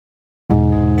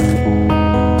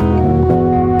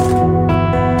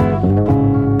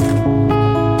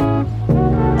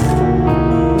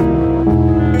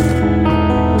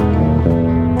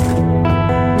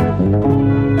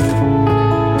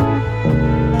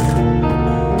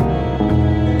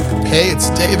Hey, it's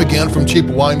Dave again from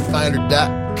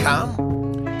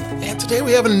cheapwinefinder.com. And today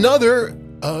we have another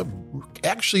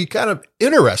actually kind of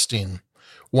interesting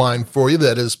wine for you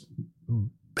that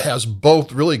has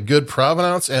both really good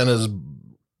provenance and is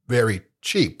very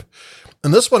cheap.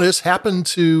 And this one is happened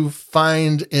to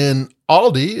find in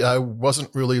Aldi. I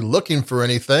wasn't really looking for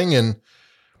anything, and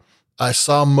I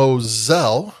saw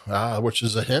Moselle, which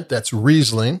is a hint. That's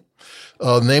Riesling.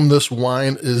 The name of this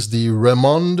wine is the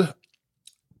Raymond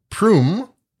Prüm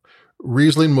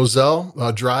Riesling Moselle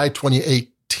Dry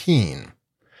 2018.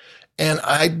 And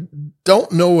I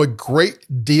don't know a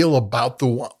great deal about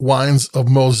the wines of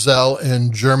Moselle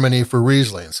in Germany for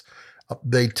Rieslings.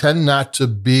 They tend not to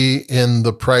be in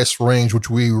the price range which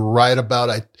we write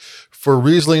about. For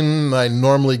Riesling, I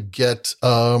normally get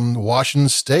Washington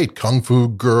State, Kung Fu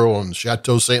Girl, and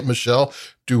Chateau Ste. Michelle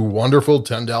do wonderful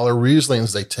 $10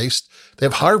 Rieslings. They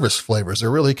have harvest flavors.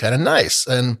 They're really kind of nice.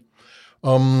 And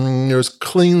there's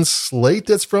Clean Slate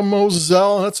that's from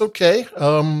Moselle, and that's okay.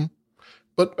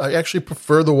 But I actually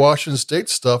prefer the Washington State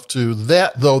stuff to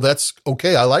that, though that's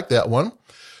okay. I like that one.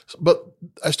 But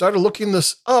I started looking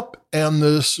this up, and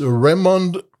this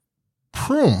Raymond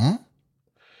Prüm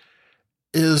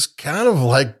is kind of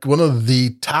like one of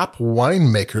the top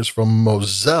winemakers from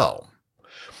Moselle.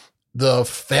 The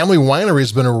family winery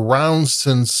has been around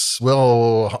since,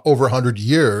 well, over 100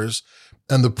 years.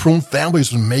 And the Prüm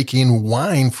family's been making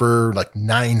wine for like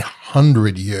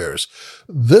 900 years.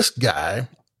 This guy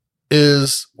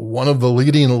is one of the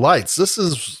leading lights. This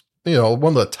is, one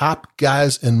of the top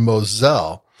guys in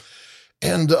Moselle.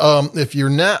 And if you're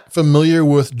not familiar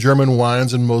with German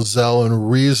wines in Moselle and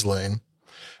Riesling,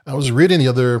 I was reading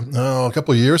a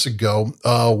couple of years ago,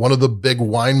 one of the big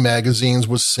wine magazines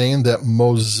was saying that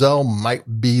Moselle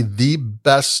might be the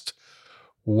best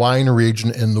wine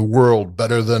region in the world,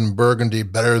 better than Burgundy,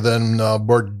 better than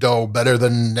Bordeaux, better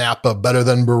than Napa, better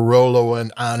than Barolo,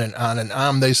 and on and on and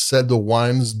on. They said the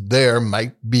wines there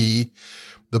might be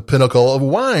the pinnacle of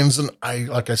wines. And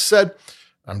like I said,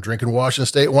 I'm drinking Washington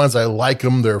State wines. I like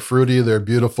them. They're fruity. They're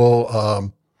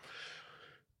beautiful.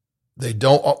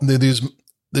 These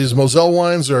Moselle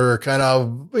wines are kind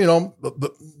of,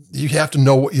 you have to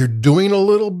know what you're doing a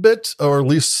little bit, or at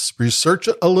least research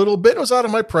it a little bit. It was out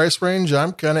of my price range.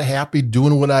 I'm kind of happy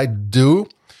doing what I do.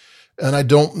 And I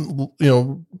don't,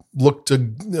 look to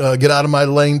get out of my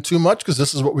lane too much, because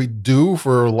this is what we do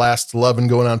for the last 11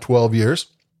 going on 12 years.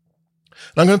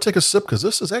 And I'm going to take a sip because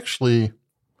this is actually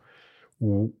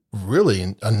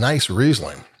really a nice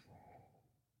Riesling.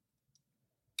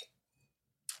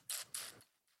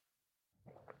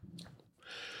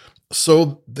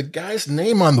 So the guy's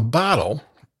name on the bottle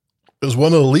is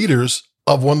one of the leaders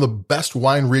of one of the best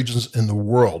wine regions in the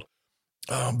world.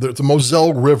 The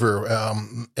Moselle River,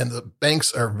 and the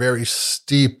banks are very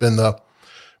steep, and the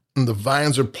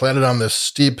vines are planted on this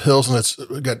steep hills, and it's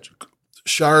got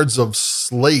shards of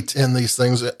slate in these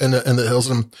things in the hills,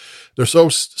 and they're so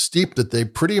steep that they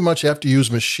pretty much have to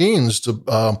use machines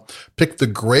to pick the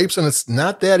grapes, and it's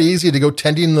not that easy to go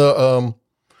tending the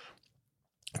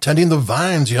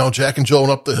vines. Jack and Jill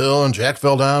went up the hill, and Jack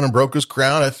fell down and broke his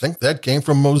crown. I think that came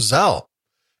from Moselle.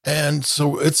 And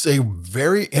so it's a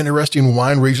very interesting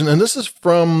wine region. And this is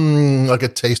from like a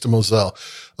taste of Moselle.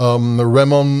 The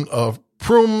Raymond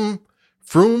Prüm,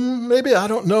 maybe, I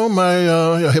don't know.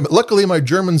 Luckily my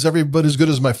German's every bit as good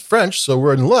as my French, so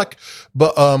we're in luck.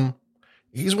 But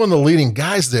he's one of the leading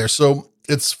guys there. So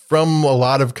it's from a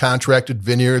lot of contracted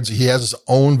vineyards. He has his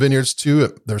own vineyards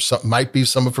too. Might be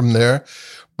some from there.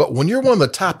 But when you're one of the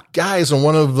top guys and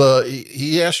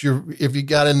he asks you if you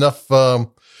got enough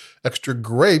extra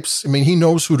grapes, he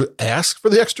knows who to ask for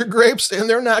the extra grapes, and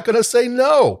they're not going to say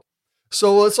no.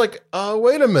 So it's like,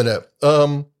 wait a minute.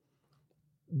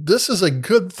 This is a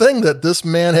good thing that this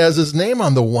man has his name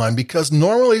on the wine, because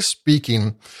normally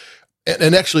speaking,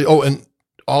 and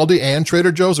Aldi and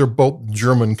Trader Joe's are both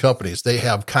German companies. They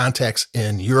have contacts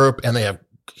in Europe, and they have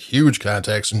huge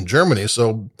contacts in Germany.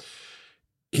 So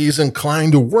he's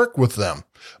inclined to work with them.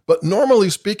 But normally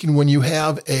speaking, when you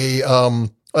have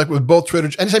like with both Trader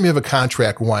Joe's, anytime you have a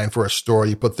contract wine for a store,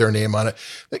 you put their name on it.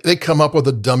 They come up with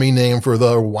a dummy name for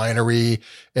the winery,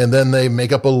 and then they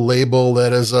make up a label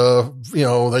that is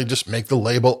they just make the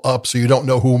label up so you don't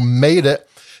know who made it.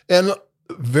 And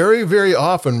very, very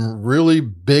often, really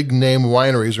big name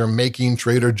wineries are making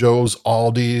Trader Joe's,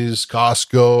 Aldi's,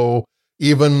 Costco,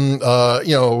 even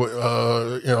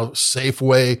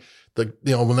Safeway.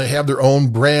 When they have their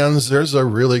own brands, there's a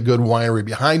really good winery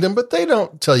behind them, but they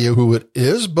don't tell you who it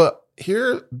is. But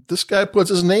here, this guy puts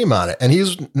his name on it, and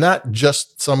he's not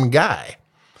just some guy.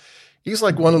 He's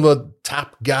like one of the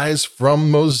top guys from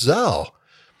Moselle.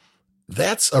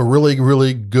 that's a really,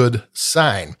 really good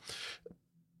sign.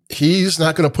 He's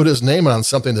not going to put his name on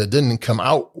something that didn't come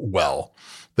out well.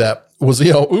 That was,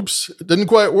 oops, it didn't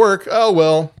quite work. Oh,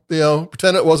 well,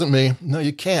 pretend it wasn't me. No,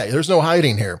 you can't. There's no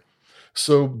hiding here.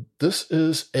 So this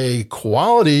is a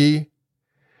quality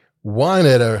wine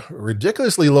at a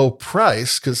ridiculously low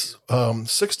price, because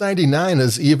 $6.99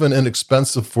 is even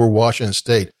inexpensive for Washington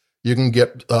State. You can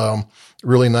get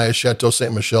really nice Chateau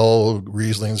Ste. Michelle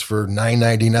Rieslings for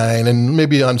 $9.99 and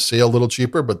maybe on sale a little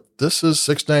cheaper, but this is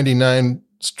 $6.99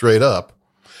 straight up.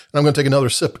 And I'm going to take another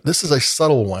sip. This is a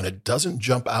subtle one. It doesn't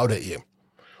jump out at you.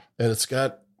 And it's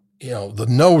got, the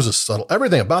nose is subtle.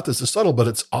 Everything about this is subtle, but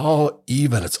it's all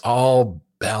even. It's all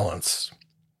balanced.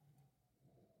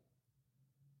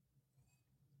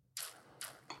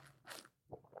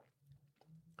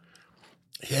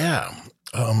 Yeah.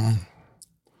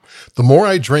 The more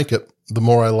I drink it, the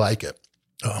more I like it.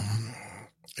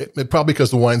 It probably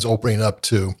because the wine's opening up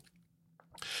too.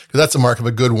 Because that's the mark of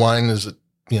a good wine, is it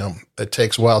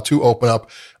takes a while to open up.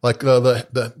 Like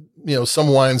some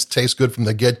wines taste good from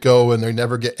the get-go and they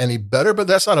never get any better, but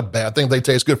that's not a bad thing. If they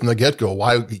taste good from the get-go,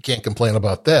 why you can't complain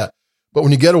about that. But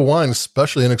when you get a wine,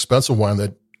 especially an expensive wine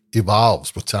that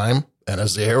evolves with time and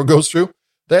as the air goes through,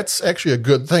 that's actually a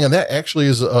good thing. And that actually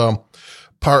is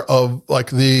part of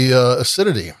like the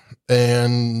acidity.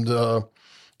 And,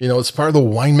 it's part of the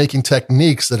winemaking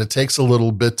techniques that it takes a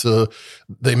little bit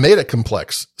they made it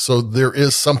complex. So there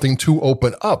is something to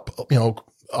open up,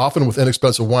 often with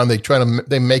inexpensive wine,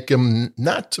 they make them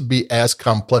not to be as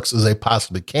complex as they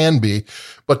possibly can be,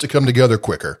 but to come together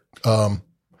quicker. And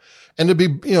to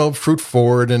be, fruit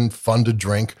forward and fun to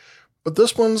drink. But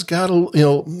this one's got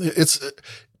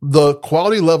the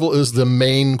quality level is the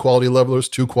main quality level. There's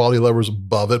 2 quality levels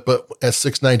above it, but at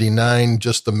 $6.99,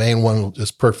 just the main one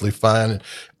is perfectly fine.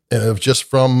 And if just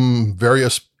from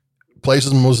various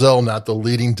places in Moselle, not the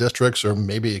leading districts, or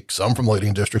maybe some from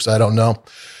leading districts, I don't know.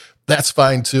 That's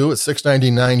fine too. At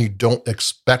 $6.99, you don't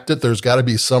expect it. There's got to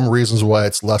be some reasons why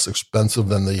it's less expensive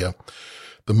than the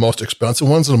most expensive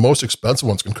ones. And the most expensive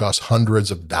ones can cost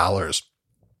hundreds of dollars.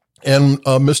 And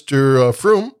Mr.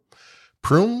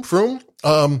 Froome,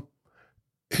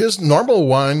 his normal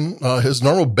wine, his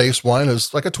normal base wine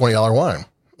is like a $20 wine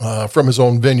from his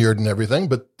own vineyard and everything.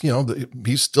 But,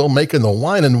 he's still making the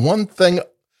wine. And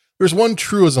there's one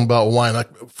truism about wine.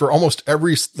 Like for almost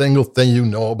every single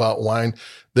thing about wine,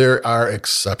 there are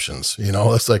exceptions.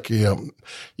 It's like, you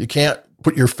can't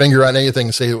put your finger on anything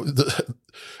and say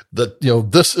that,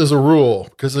 this is a rule,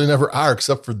 because they never are,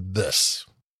 except for this.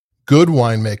 Good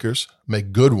winemakers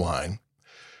make good wine.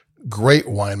 Great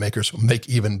winemakers make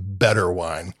even better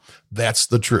wine. That's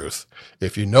the truth.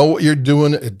 If you know what you're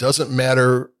doing, it doesn't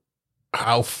matter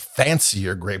how fancy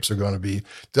your grapes are going to be.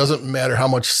 It doesn't matter how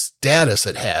much status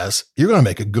it has. You're going to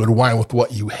make a good wine with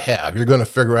what you have. You're going to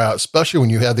figure out, especially when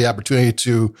you have the opportunity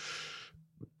to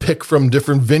pick from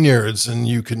different vineyards, and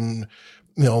you can,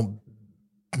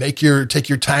 take your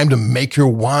time to make your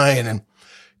wine, and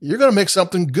you're going to make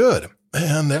something good.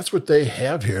 And that's what they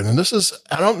have here. And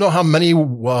I don't know how many,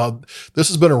 this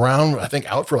has been around, I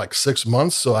think out for like 6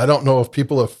 months. So I don't know if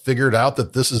people have figured out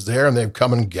that this is there and they've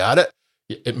come and got it.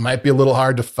 It might be a little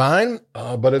hard to find,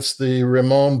 but it's the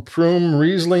Ramon Froome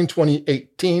Riesling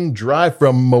 2018 dry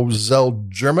from Moselle,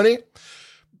 Germany.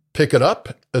 Pick it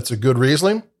up. It's a good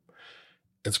Riesling.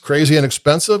 It's crazy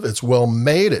inexpensive. It's well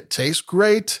made. It tastes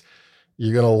great.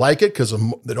 You're going to like it because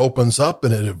it opens up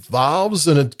and it evolves,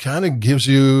 and it kind of gives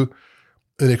you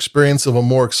an experience of a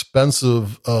more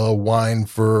expensive wine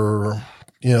for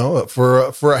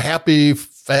a happy,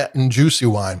 fat, and juicy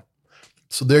wine.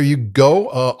 So there you go.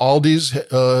 Aldi's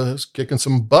is kicking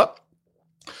some butt.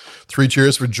 3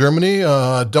 cheers for Germany.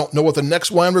 Don't know what the next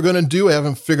wine we're going to do. I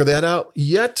haven't figured that out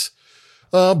yet.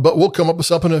 But we'll come up with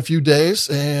something in a few days.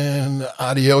 And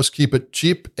adios, keep it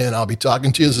cheap. And I'll be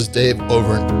talking to you. This is Dave,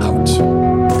 over and out.